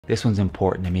This one's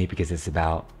important to me because it's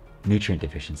about nutrient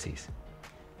deficiencies.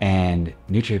 And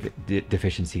nutrient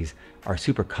deficiencies are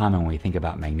super common when we think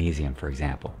about magnesium, for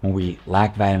example. When we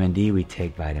lack vitamin D, we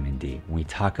take vitamin D. When we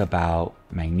talk about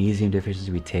magnesium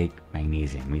deficiency, we take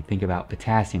magnesium. When we think about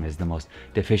potassium as the most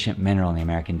deficient mineral in the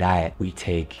American diet, we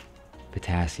take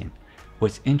potassium.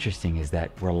 What's interesting is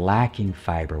that we're lacking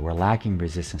fiber, we're lacking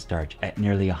resistant starch at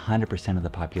nearly 100% of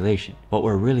the population. What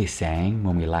we're really saying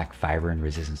when we lack fiber and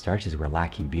resistant starch is we're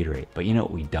lacking butyrate. But you know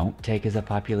what we don't take as a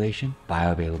population?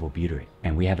 Bioavailable butyrate.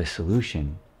 And we have a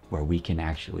solution where we can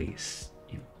actually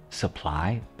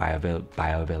supply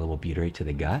bioavailable butyrate to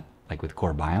the gut, like with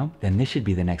Core Biome. Then this should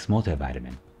be the next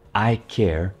multivitamin. I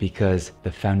care because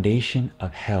the foundation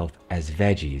of health as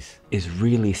veggies is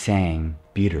really saying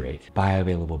butyrate,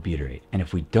 bioavailable butyrate. And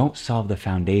if we don't solve the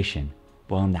foundation,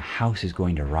 well, then the house is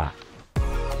going to rot.